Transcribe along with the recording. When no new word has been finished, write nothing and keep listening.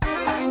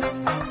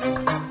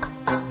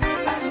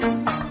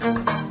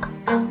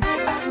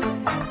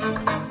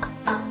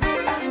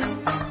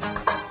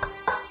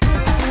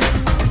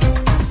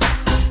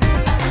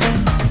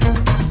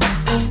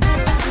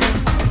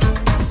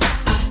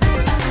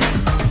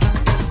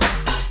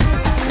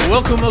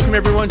Welcome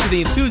everyone to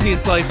The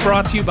Enthusiast Life,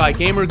 brought to you by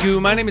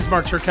GamerGoo. My name is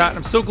Mark Turcotte, and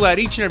I'm so glad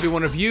each and every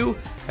one of you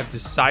have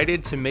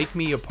decided to make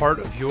me a part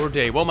of your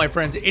day. Well, my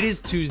friends, it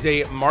is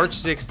Tuesday, March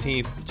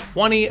 16th,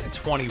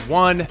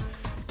 2021,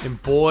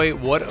 and boy,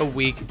 what a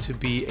week to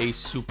be a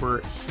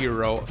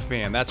superhero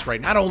fan. That's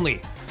right, not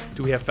only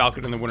do we have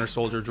Falcon and the Winter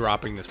Soldier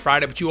dropping this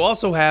Friday, but you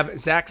also have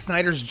Zack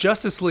Snyder's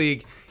Justice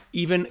League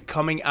even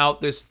coming out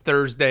this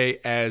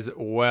Thursday as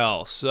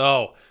well.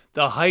 So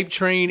the hype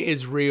train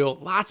is real.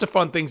 Lots of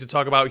fun things to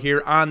talk about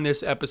here on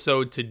this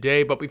episode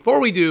today. But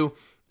before we do,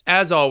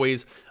 as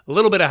always, a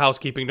little bit of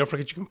housekeeping. Don't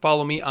forget you can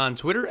follow me on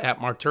Twitter at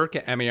MarkTurc,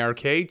 at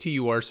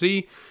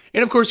MarkTurc.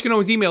 And of course, you can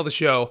always email the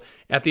show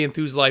at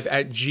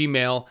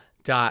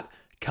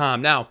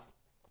theenthusiastlife@gmail.com. Now,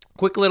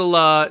 quick little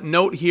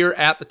note here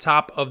at the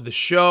top of the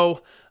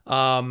show.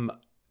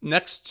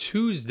 Next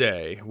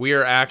Tuesday, we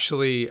are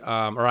actually,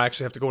 I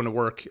actually have to go into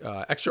work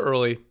extra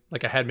early,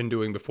 like I had been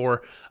doing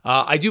before.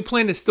 I do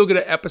plan to still get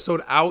an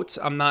episode out.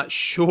 I'm not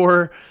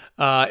sure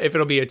if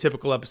it'll be a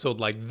typical episode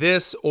like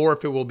this or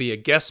if it will be a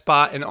guest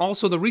spot. And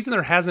also, the reason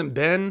there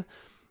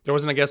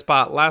wasn't a guest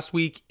spot last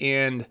week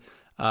and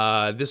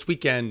this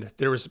weekend,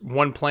 there was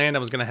one planned. I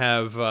was going to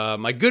have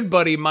my good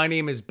buddy, My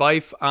Name is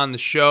Bife, on the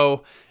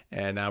show.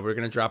 And we're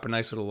going to drop a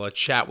nice little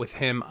chat with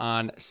him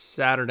on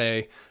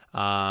Saturday.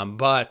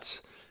 But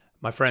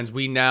my friends,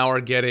 we now are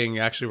getting,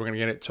 actually we're going to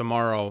get it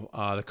tomorrow,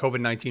 the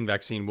COVID-19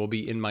 vaccine will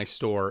be in my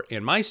store.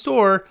 And my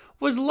store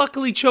was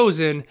luckily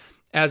chosen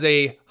as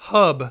a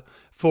hub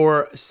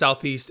for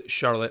Southeast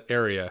Charlotte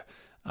area.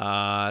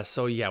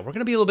 So yeah, we're going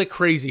to be a little bit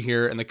crazy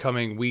here in the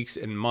coming weeks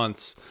and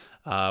months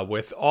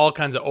with all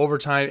kinds of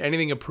overtime,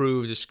 anything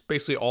approved, just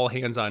basically all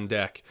hands on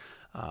deck.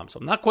 So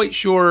I'm not quite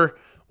sure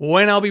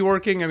when I'll be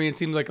working. I mean, it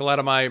seems like a lot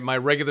of my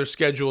regular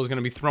schedule is going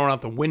to be thrown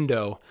out the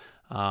window.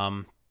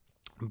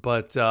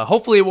 But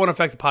hopefully it won't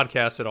affect the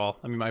podcast at all.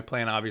 I mean, my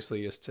plan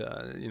obviously is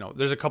to,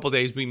 there's a couple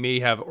days we may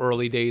have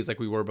early days like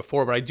we were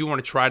before, but I do want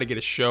to try to get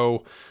a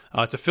show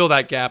to fill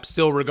that gap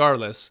still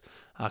regardless,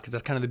 because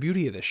that's kind of the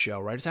beauty of this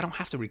show, right? Is I don't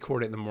have to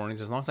record it in the mornings.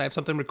 As long as I have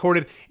something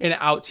recorded and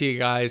out to you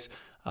guys,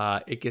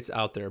 it gets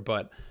out there.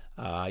 But,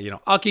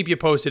 I'll keep you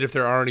posted if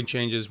there are any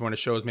changes when a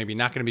show is maybe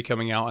not going to be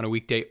coming out on a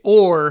weekday,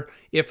 or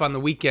if on the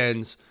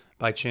weekends,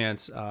 by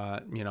chance,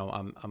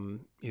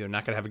 I'm either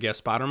not going to have a guest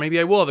spot, or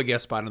maybe I will have a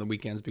guest spot on the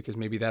weekends, because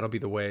maybe that'll be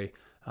the way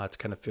to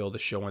kind of fill the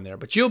show in there.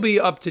 But you'll be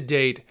up to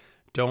date.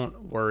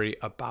 Don't worry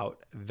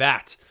about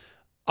that.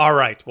 All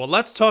right. Well,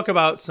 let's talk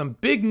about some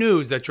big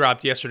news that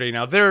dropped yesterday.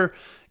 Now, what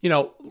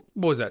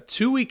was that?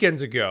 2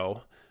 weekends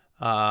ago,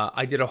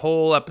 I did a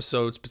whole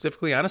episode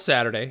specifically on a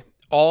Saturday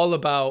all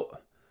about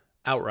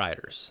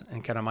Outriders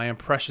and kind of my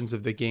impressions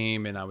of the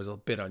game, and I was a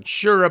bit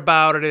unsure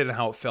about it and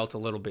how it felt a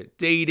little bit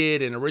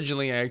dated. And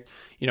originally I,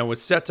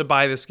 was set to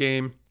buy this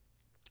game, and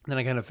then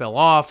I kind of fell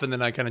off, and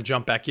then I kind of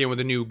jumped back in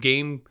with a new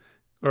game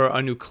or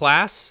a new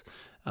class.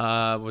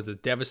 Was a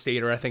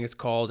Devastator, I think it's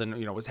called,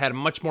 and had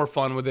much more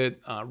fun with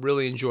it.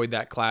 Really enjoyed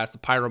that class. The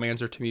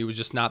Pyromancer to me was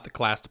just not the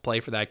class to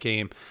play for that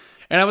game,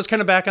 and I was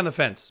kind of back on the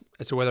fence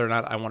as to whether or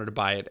not I wanted to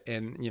buy it.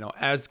 And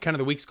as kind of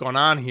the weeks going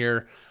on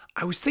here,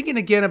 I was thinking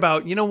again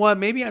about,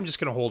 maybe I'm just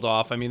going to hold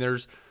off. I mean,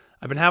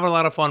 I've been having a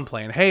lot of fun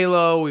playing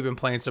Halo. We've been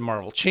playing some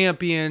Marvel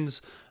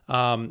Champions.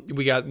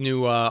 We got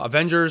new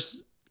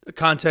Avengers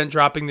content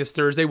dropping this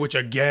Thursday, which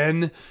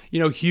again,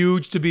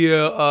 huge to be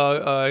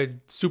a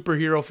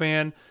superhero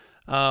fan.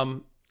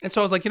 And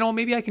so I was like,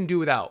 maybe I can do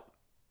without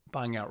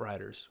buying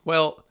Outriders.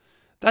 Well,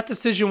 that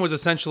decision was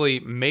essentially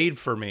made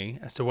for me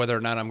as to whether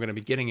or not I'm going to be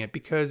getting it,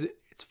 because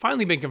it's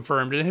finally been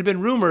confirmed, and it had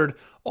been rumored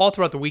all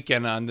throughout the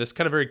weekend on this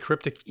kind of very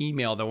cryptic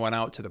email that went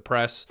out to the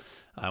press.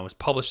 It was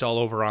published all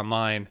over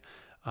online.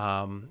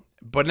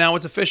 But now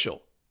it's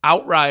official.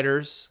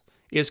 Outriders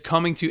is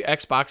coming to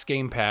Xbox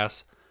Game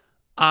Pass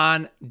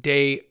on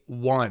day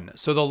one.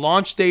 So the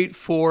launch date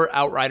for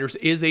Outriders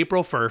is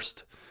April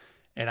 1st.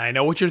 And I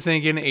know what you're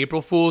thinking,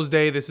 April Fool's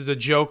Day. This is a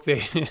joke.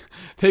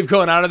 They've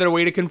gone out of their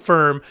way to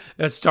confirm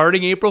that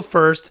starting April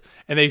 1st,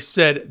 and they've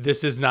said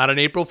this is not an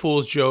April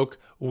Fool's joke.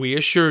 We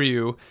assure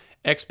you,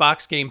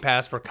 Xbox Game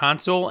Pass for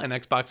console and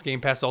Xbox Game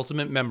Pass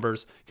Ultimate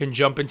members can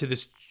jump into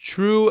this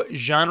true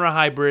genre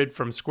hybrid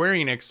from Square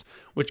Enix,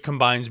 which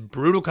combines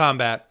brutal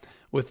combat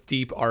with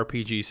deep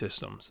RPG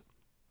systems.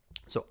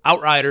 So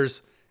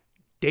Outriders,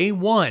 day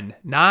one,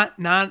 not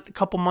a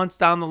couple months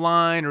down the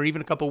line or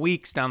even a couple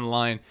weeks down the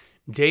line.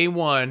 Day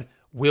one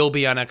will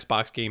be on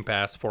Xbox Game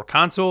Pass for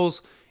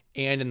consoles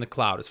and in the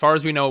cloud. As far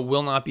as we know, it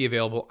will not be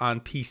available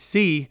on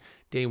PC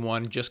day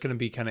one, just going to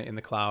be kind of in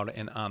the cloud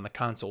and on the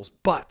consoles.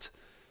 But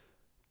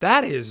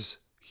that is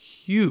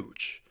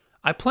huge.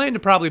 I plan to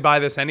probably buy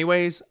this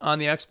anyways on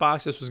the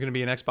Xbox. This was going to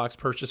be an Xbox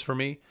purchase for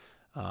me.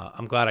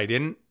 I'm glad I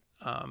didn't.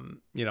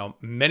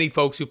 Many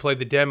folks who played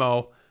the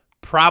demo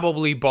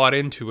probably bought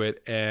into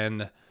it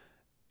and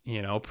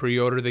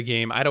pre-order the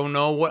game. I don't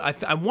know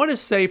what I want to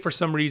say. For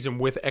some reason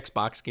with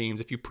Xbox games,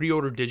 if you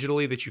pre-order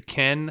digitally, that you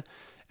can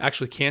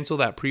actually cancel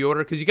that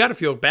pre-order, because you got to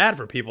feel bad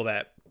for people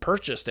that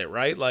purchased it,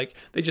 right? Like,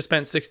 they just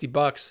spent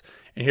 $60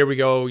 and here we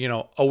go,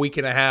 a week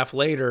and a half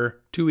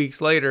later, 2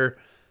 weeks later,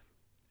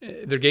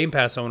 their Game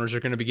Pass owners are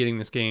going to be getting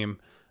this game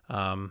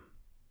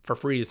for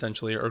free,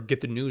 essentially, or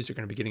get the news, they're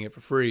going to be getting it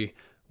for free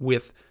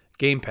with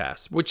Game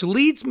Pass, which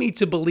leads me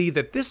to believe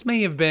that this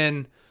may have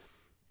been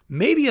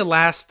maybe a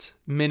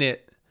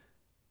last-minute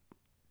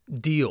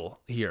deal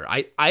here.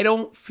 I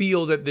don't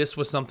feel that this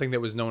was something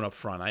that was known up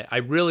front. I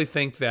really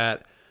think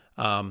that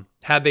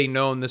had they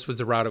known this was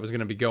the route it was going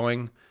to be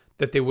going,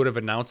 that they would have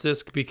announced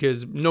this,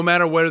 because no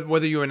matter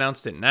whether you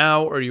announced it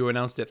now or you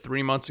announced it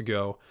 3 months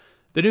ago,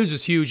 the news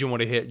is huge and would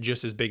have hit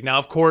just as big. Now,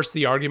 of course,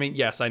 the argument,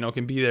 yes, I know,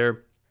 can be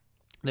there,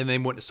 and they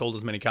wouldn't have sold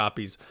as many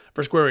copies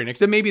for Square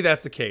Enix, and maybe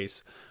that's the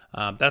case.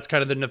 That's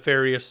kind of the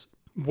nefarious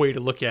way to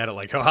look at it,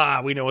 like,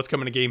 we know what's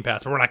coming to Game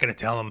Pass, but we're not going to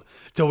tell them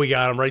till we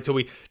got them, right? Till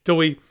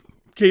we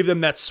gave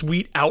them that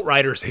sweet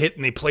Outriders hit,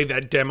 and they played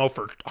that demo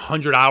for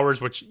 100 hours,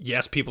 which,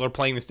 yes, people are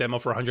playing this demo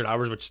for 100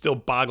 hours, which still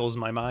boggles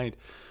my mind.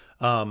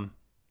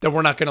 That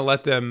we're not going to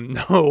let them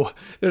know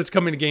that it's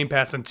coming to Game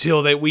Pass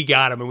until we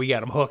got them and we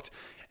got them hooked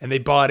and they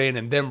bought in,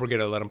 and then we're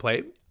going to let them play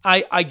it.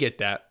 I get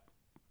that.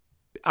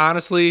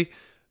 Honestly,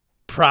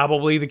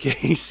 probably the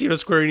case.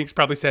 Square Enix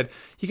probably said,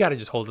 you got to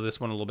just hold this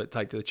one a little bit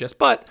tight to the chest.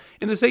 But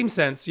in the same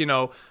sense,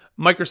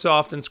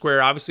 Microsoft and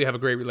Square obviously have a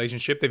great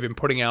relationship. They've been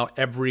putting out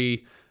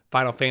every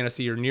Final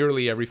Fantasy, or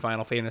nearly every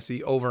Final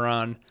Fantasy, over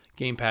on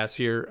Game Pass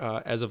here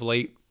as of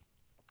late.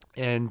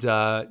 And,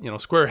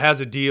 Square has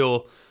a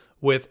deal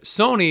with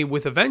Sony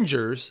with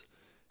Avengers,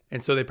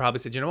 and so they probably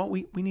said, you know what,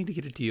 we need to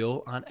get a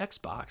deal on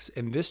Xbox,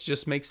 and this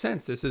just makes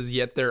sense. This is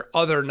yet their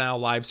other now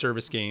live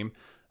service game,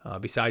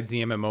 besides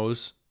the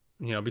MMOs,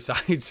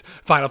 besides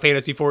Final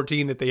Fantasy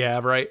 14 that they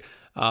have, right?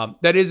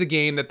 That is a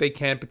game that they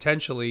can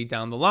potentially,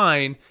 down the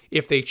line,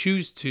 if they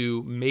choose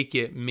to, make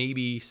it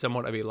maybe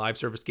somewhat of a live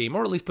service game,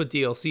 or at least put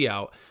DLC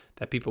out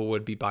that people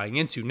would be buying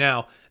into.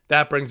 Now,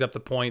 that brings up the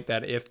point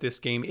that if this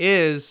game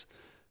is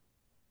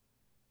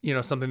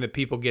something that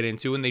people get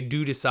into and they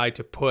do decide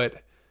to put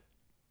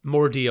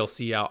more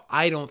DLC out,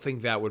 I don't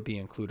think that would be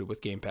included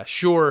with Game Pass.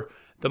 Sure,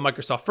 the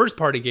Microsoft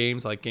first-party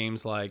games like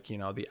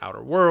the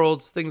Outer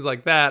Worlds, things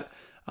like that,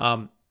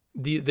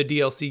 the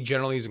DLC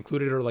generally is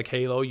included, or like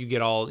Halo, you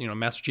get all,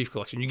 Master Chief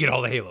Collection, you get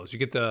all the Halos, you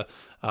get the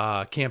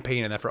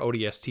campaign and that for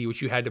ODST,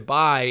 which you had to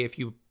buy if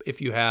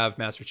you have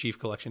Master Chief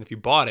Collection, if you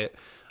bought it.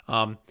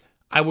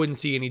 I wouldn't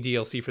see any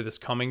DLC for this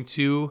coming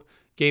to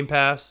Game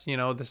Pass.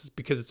 This is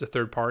because it's a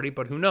third party,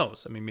 but who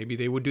knows? I mean, maybe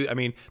they would do. I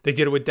mean, they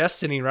did it with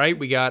Destiny, right?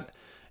 We got,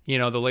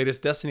 the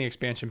latest Destiny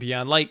expansion,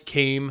 Beyond Light,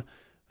 came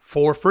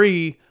for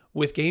free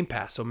with Game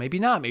Pass. So maybe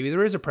not. Maybe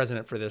there is a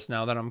precedent for this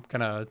now that I'm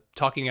kind of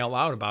talking out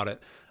loud about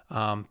it.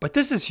 But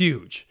this is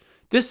huge.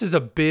 This is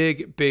a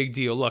big, big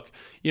deal. Look,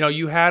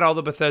 you had all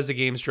the Bethesda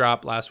games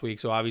drop last week,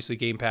 so obviously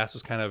Game Pass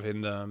was kind of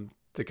in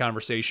the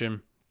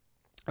conversation.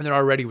 And there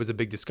already was a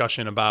big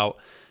discussion about,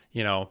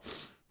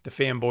 the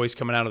fanboys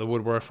coming out of the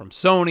woodwork from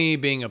Sony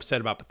being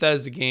upset about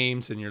Bethesda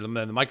games, and the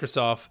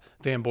Microsoft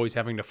fanboys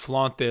having to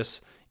flaunt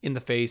this in the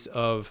face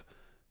of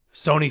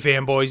Sony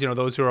fanboys,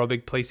 those who are all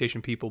big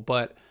PlayStation people.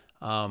 But,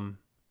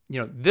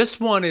 this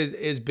one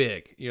is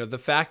big. The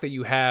fact that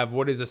you have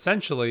what is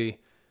essentially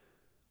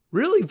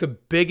really the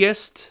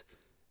biggest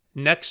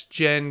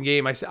next-gen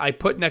game. I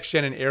put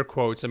next-gen in air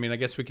quotes. I mean, I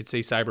guess we could say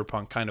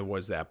Cyberpunk kind of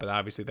was that, but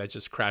obviously that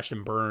just crashed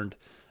and burned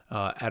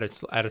at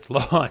its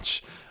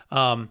launch.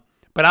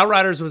 But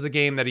Outriders was a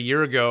game that a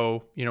year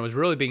ago, was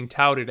really being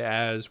touted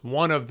as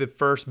one of the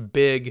first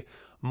big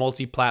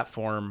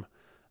multi-platform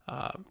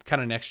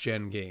kind of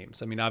next-gen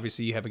games. I mean,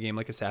 obviously you have a game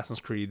like Assassin's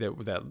Creed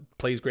that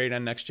plays great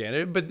on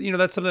next-gen, but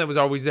that's something that was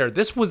always there.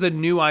 This was a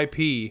new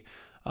IP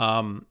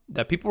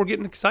that people were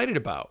getting excited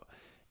about.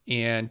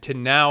 And to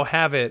now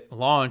have it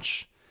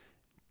launch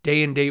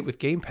day and date with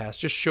Game Pass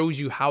just shows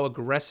you how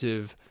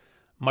aggressive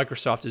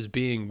Microsoft is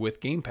being with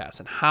Game Pass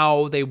and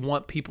how they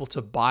want people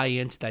to buy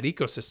into that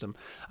ecosystem.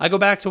 I go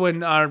back to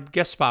when our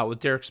guest spot with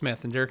Derek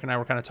Smith, and Derek and I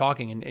were kind of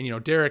talking,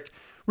 and Derek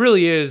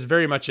really is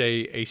very much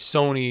a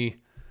Sony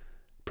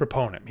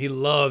proponent. He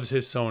loves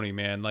his Sony,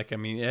 man. Like, I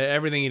mean,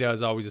 everything he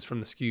does always is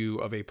from the skew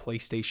of a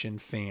PlayStation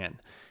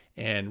fan.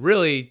 And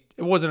really,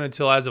 it wasn't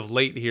until as of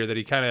late here that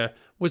he kind of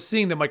was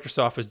seeing that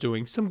Microsoft was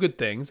doing some good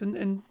things,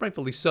 and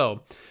rightfully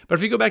so. But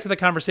if you go back to the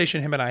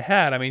conversation him and I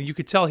had, I mean, you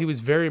could tell he was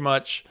very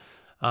much,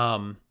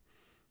 from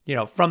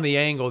the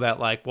angle that,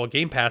 like, well,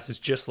 Game Pass is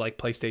just like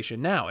PlayStation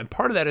now. And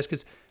part of that is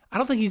because I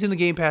don't think he's in the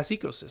Game Pass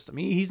ecosystem.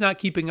 He's not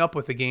keeping up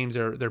with the games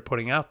they're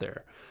putting out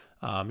there.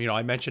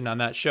 I mentioned on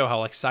that show how,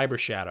 like, Cyber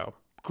Shadow,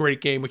 great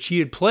game, which he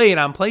had played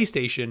on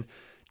PlayStation,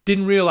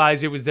 didn't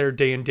realize it was their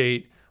day and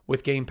date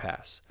with Game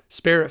Pass.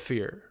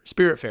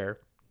 Spiritfarer,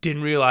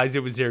 didn't realize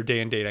it was their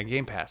day and date on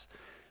Game Pass.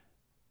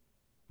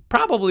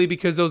 Probably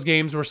because those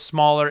games were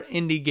smaller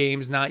indie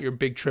games, not your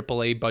big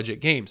AAA budget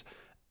games.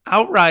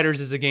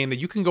 Outriders is a game that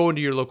you can go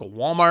into your local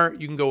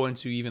Walmart, you can go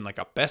into even like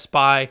a Best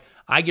Buy.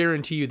 I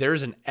guarantee you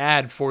there's an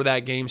ad for that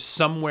game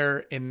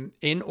somewhere in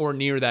or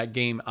near that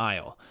game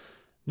aisle.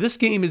 This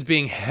game is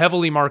being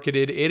heavily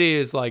marketed. It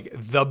is like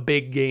the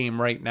big game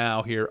right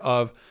now here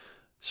of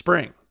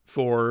spring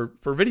for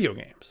video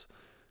games.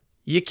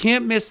 you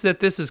can't miss that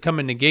this is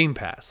coming to Game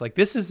Pass. Like,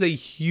 this is a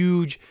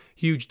huge,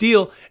 huge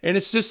deal, and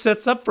it just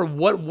sets up for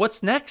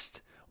what's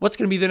next. What's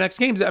going to be the next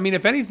games? I mean,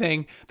 if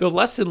anything, the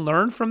lesson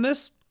learned from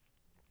this,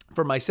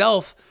 for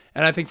myself,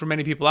 and I think for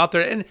many people out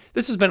there, and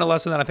this has been a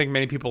lesson that I think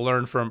many people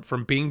learned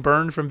from being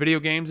burned from video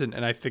games,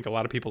 and I think a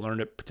lot of people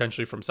learned it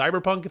potentially from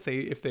Cyberpunk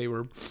if they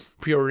were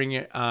pre-ordering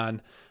it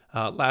on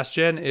last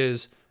gen,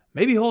 is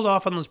maybe hold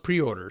off on those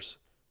pre-orders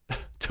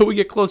till we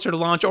get closer to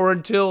launch, or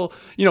until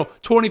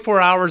 24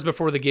 hours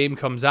before the game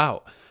comes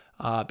out.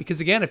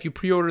 Because again, if you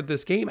pre-ordered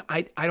this game,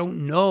 I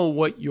don't know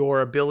what your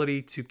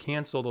ability to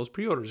cancel those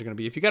pre-orders are going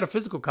to be. If you got a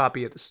physical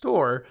copy at the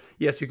store,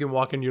 yes, you can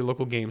walk into your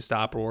local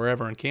GameStop or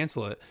wherever and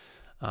cancel it.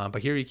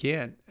 But here you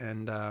can't,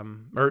 and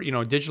or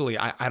digitally,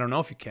 I don't know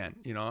if you can.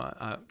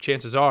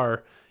 Chances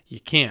are you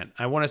can't.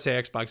 I want to say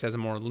Xbox has a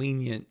more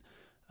lenient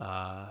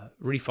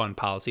refund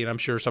policy, and I'm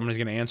sure somebody's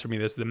going to answer me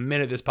this the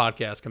minute this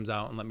podcast comes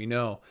out and let me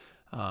know.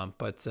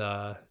 But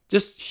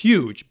just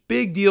huge,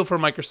 big deal for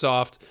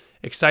Microsoft.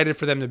 Excited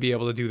for them to be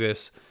able to do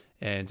this,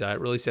 and it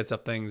really sets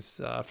up things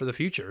for the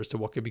future as to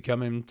what could be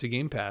coming to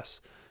Game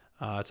Pass.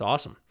 It's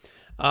awesome.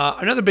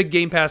 Another big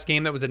Game Pass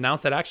game that was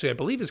announced that actually I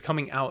believe is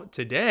coming out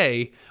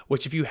today,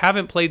 which if you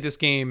haven't played this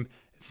game,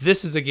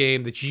 this is a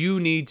game that you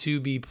need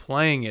to be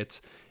playing it,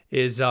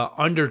 is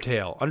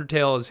Undertale.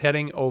 Undertale is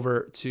heading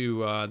over to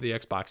the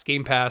Xbox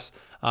Game Pass.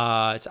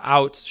 It's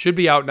out, should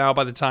be out now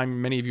by the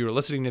time many of you are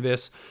listening to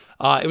this.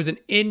 It was an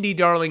indie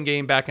darling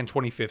game back in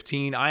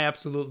 2015. I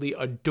absolutely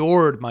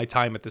adored my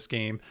time at this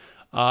game.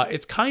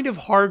 It's kind of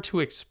hard to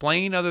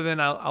explain, other than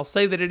I'll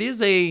say that it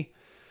is a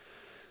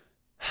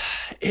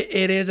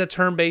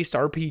turn-based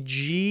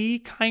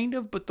RPG kind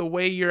of, but the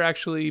way you're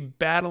actually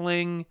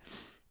battling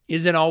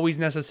isn't always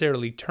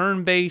necessarily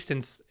turn-based,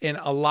 and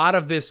a lot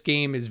of this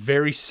game is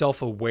very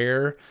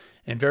self-aware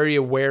and very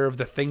aware of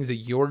the things that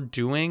you're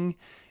doing,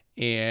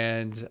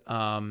 and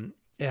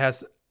it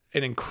has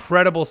an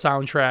incredible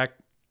soundtrack,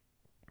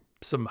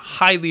 some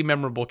highly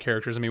memorable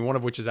characters. I mean, one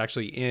of which is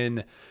actually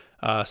in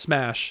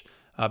Smash.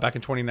 Back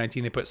in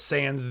 2019, they put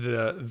Sans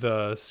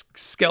the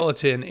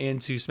skeleton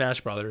into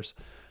Smash Brothers.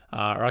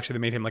 Or actually, they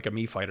made him like a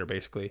Mii fighter,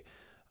 basically.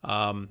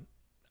 I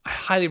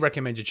highly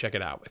recommend you check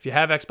it out. If you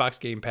have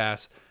Xbox Game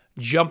Pass,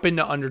 jump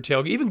into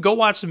Undertale. Even go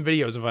watch some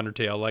videos of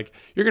Undertale. Like,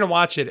 you're going to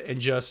watch it and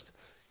just...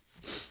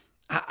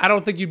 I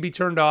don't think you'd be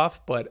turned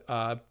off, but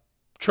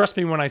trust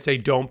me when I say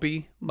don't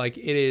be. Like,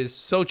 it is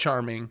so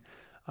charming.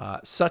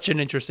 Such an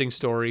interesting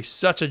story,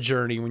 such a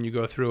journey when you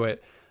go through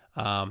it.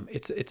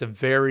 It's a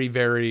very,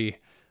 very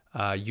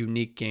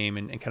unique game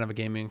and kind of a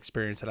gaming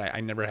experience that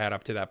I never had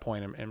up to that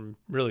point, and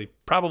really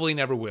probably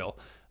never will.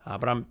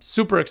 But I'm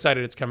super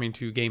excited it's coming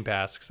to Game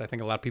Pass, because I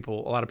think a lot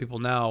of people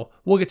now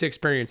will get to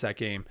experience that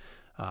game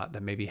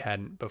that maybe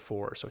hadn't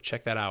before. So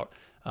check that out.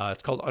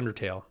 It's called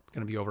Undertale. It's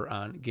going to be over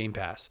on Game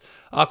Pass.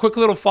 Quick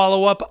little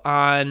follow-up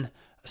on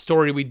a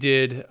story we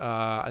did.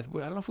 I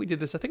don't know if we did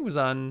this. I think it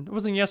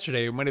wasn't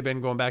yesterday. It might have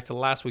been going back to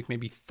last week,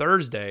 maybe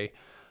Thursday.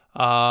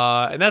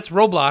 And that's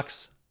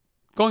Roblox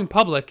going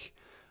public.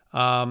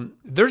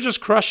 They're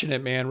just crushing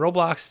it, man.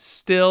 Roblox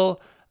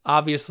still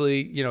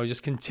obviously,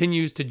 just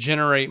continues to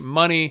generate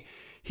money.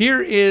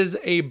 Here is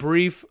a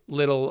brief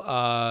little,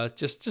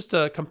 just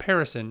a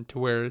comparison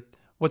to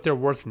what they're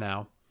worth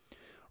now.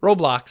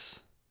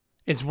 Roblox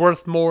is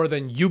worth more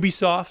than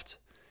Ubisoft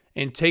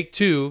and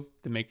Take-Two,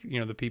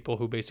 the people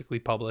who basically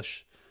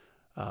publish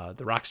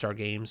the Rockstar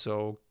games,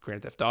 so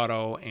Grand Theft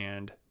Auto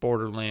and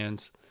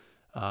Borderlands,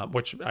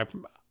 which I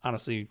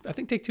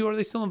think Take-Two, are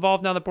they still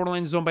involved now that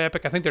Borderlands is owned by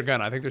Epic? I think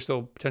they're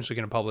still potentially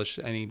going to publish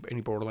any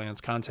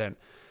Borderlands content.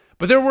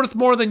 But they're worth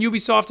more than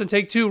Ubisoft and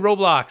Take-Two.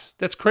 Roblox,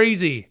 that's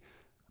crazy.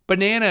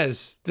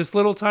 Bananas, this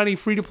little tiny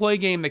free-to-play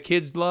game that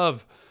kids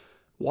love.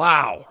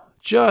 Wow.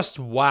 Just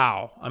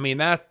wow. I mean,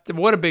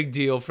 what a big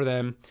deal for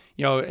them,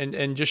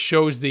 and just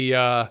shows the,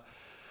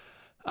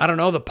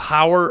 the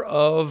power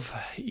of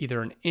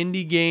either an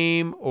indie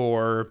game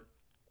or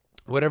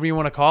whatever you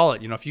want to call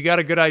it. If you got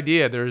a good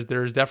idea, there's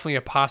definitely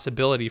a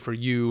possibility for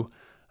you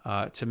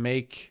to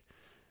make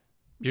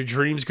your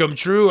dreams come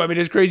true. I mean,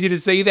 it's crazy to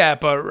say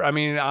that, but I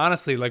mean,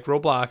 honestly, like,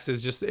 Roblox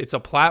is it's a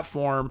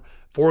platform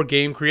for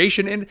game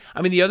creation. And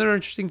I mean, the other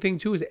interesting thing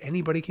too is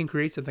anybody can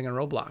create something on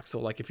Roblox.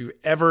 So like, if you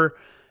ever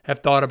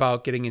have thought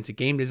about getting into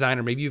game design,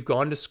 or maybe you've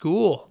gone to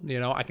school,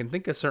 I can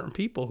think of certain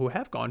people who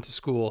have gone to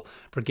school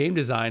for game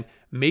design,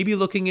 maybe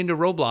looking into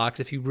Roblox,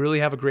 if you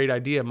really have a great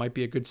idea, might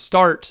be a good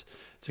start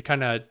to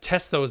kind of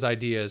test those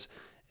ideas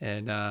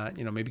and,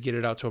 maybe get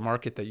it out to a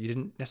market that you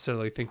didn't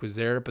necessarily think was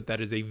there, but that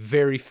is a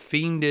very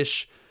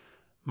fiendish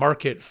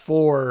market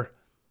for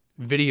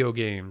video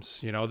games.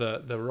 The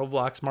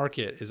Roblox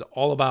market is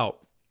all about,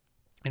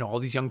 all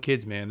these young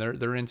kids, man.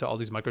 They're into all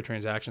these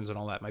microtransactions and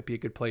all that. Might be a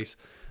good place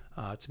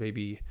to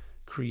maybe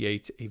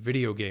create a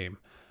video game.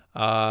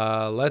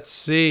 Let's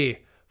see.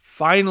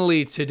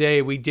 Finally,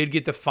 today, we did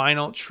get the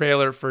final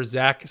trailer for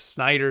Zack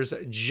Snyder's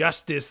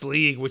Justice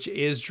League, which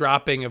is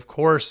dropping, of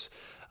course,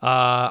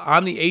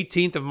 on the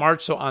 18th of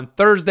March. So on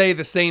Thursday,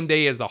 the same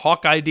day as the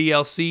Hawkeye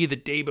DLC, the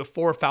day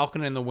before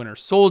Falcon and the Winter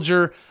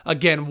Soldier.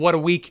 Again, what a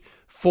week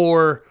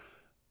for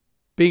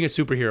being a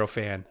superhero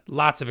fan.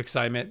 Lots of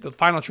excitement. The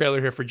final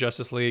trailer here for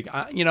Justice League.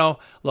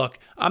 Look,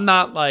 I'm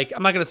not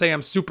going to say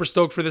I'm super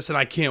stoked for this and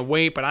I can't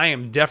wait, but I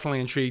am definitely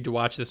intrigued to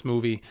watch this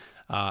movie,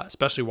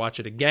 especially watch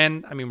it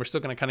again. I mean, we're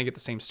still going to kind of get the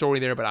same story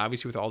there, but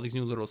obviously with all these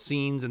new little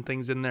scenes and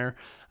things in there,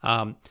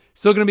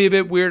 still going to be a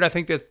bit weird. I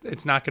think that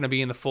it's not going to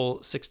be in the full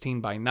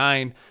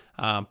 16:9.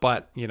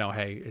 But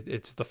hey,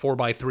 it's the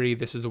 4:3.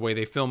 This is the way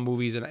they film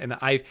movies. And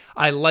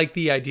I like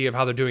the idea of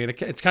how they're doing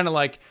it. It's kind of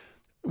like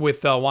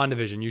with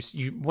WandaVision,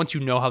 you once you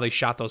know how they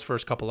shot those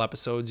first couple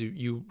episodes,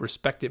 you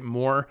respect it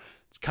more.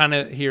 It's kind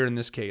of here in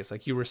this case,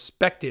 like you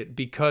respect it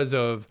because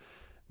of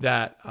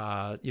that,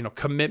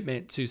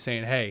 commitment to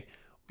saying, hey,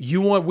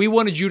 we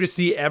wanted you to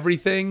see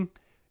everything.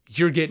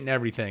 You're getting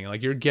everything.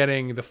 Like you're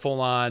getting the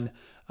full on,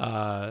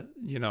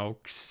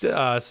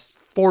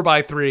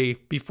 4:3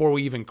 before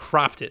we even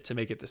cropped it to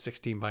make it the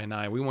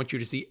 16:9. We want you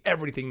to see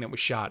everything that was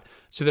shot,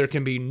 so there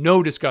can be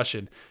no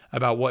discussion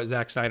about what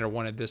Zack Snyder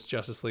wanted this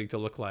Justice League to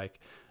look like.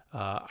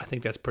 I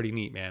think that's pretty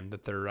neat, man,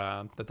 that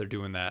they're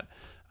doing that.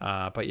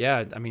 But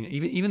yeah, I mean,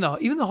 even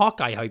the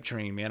Hawkeye hype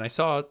train, man. I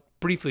saw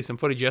briefly some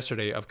footage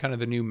yesterday of kind of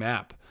the new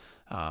map,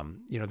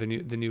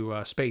 the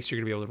new space you're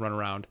gonna be able to run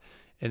around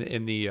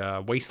in the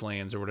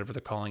wastelands or whatever they're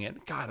calling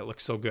it. God, it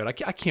looks so good.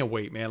 I can't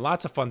wait, man.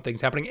 Lots of fun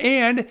things happening.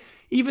 And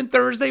even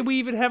Thursday, we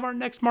even have our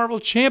next Marvel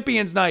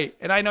Champions night.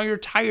 And I know you're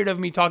tired of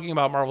me talking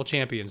about Marvel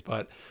Champions,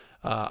 but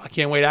I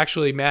can't wait.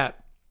 Actually,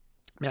 Matt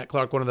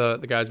Clark, one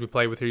of the guys we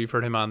play with here, you've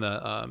heard him on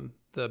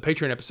the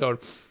Patreon episode.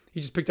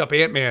 He just picked up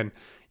Ant-Man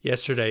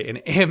yesterday.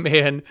 And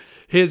Ant-Man,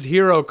 his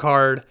hero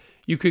card,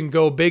 you can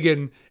go big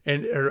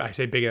or I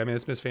say big, I mean,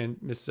 it's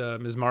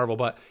Ms. Marvel,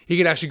 but he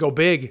can actually go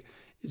big,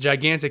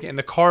 gigantic, and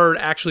the card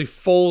actually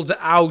folds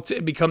out.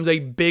 It becomes a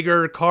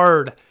bigger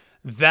card.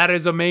 That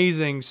is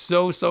amazing.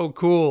 So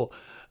cool.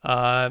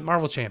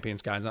 Marvel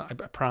Champions, guys. I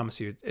promise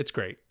you, it's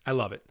great. I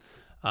love it.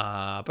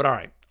 But all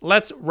right,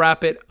 let's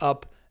wrap it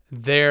up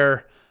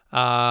there.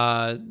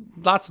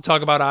 Lots to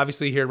talk about,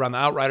 obviously, here around the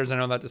Outriders. I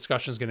know that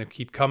discussion is going to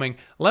keep coming.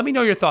 Let me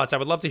know your thoughts. I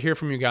would love to hear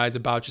from you guys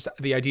about just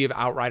the idea of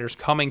Outriders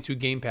coming to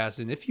Game Pass.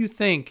 And if you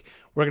think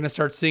we're going to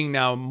start seeing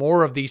now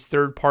more of these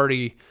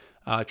third-party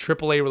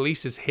AAA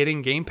releases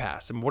hitting Game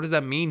Pass, and what does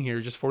that mean here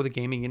just for the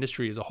gaming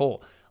industry as a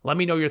whole? Let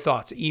me know your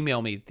thoughts.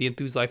 Email me,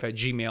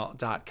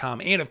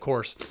 theenthuselife@gmail.com. And of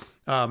course, if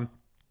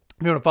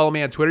you want to follow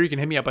me on Twitter, you can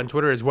hit me up on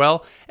Twitter as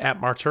well, at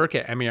Marturk,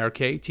 at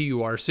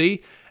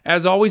MARKTURC.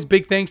 As always,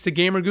 big thanks to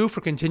GamerGoo for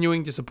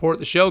continuing to support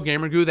the show.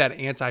 GamerGoo, that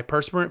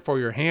antiperspirant for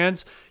your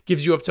hands,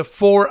 gives you up to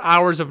 4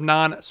 hours of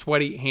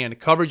non-sweaty hand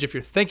coverage if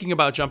you're thinking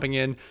about jumping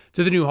in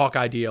to the new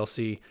Hawkeye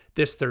DLC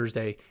this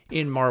Thursday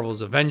in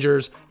Marvel's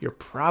Avengers. You're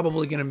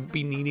probably going to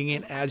be needing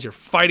it as you're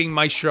fighting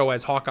Maestro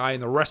as Hawkeye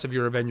and the rest of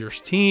your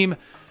Avengers team.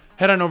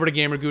 Head on over to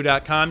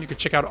gamergoo.com. You can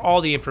check out all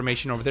the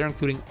information over there,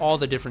 including all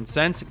the different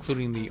scents,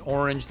 including the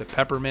orange, the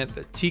peppermint,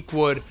 the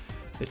teakwood,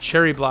 the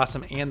cherry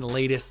blossom, and the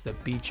latest, the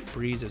beach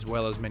breeze, as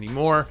well as many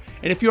more.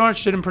 And if you are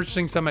interested in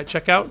purchasing some at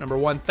checkout, number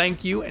one,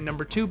 thank you. And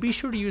number two, be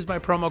sure to use my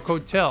promo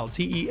code TEL,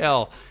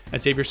 T-E-L, and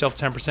save yourself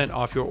 10%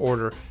 off your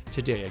order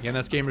today. Again,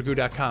 that's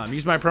gamergoo.com.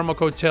 Use my promo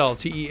code TEL,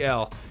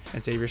 T-E-L,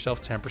 and save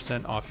yourself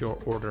 10% off your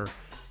order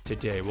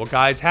today. Well,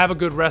 guys, have a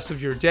good rest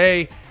of your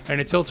day.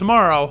 And until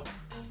tomorrow,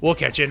 we'll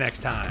catch you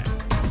next time.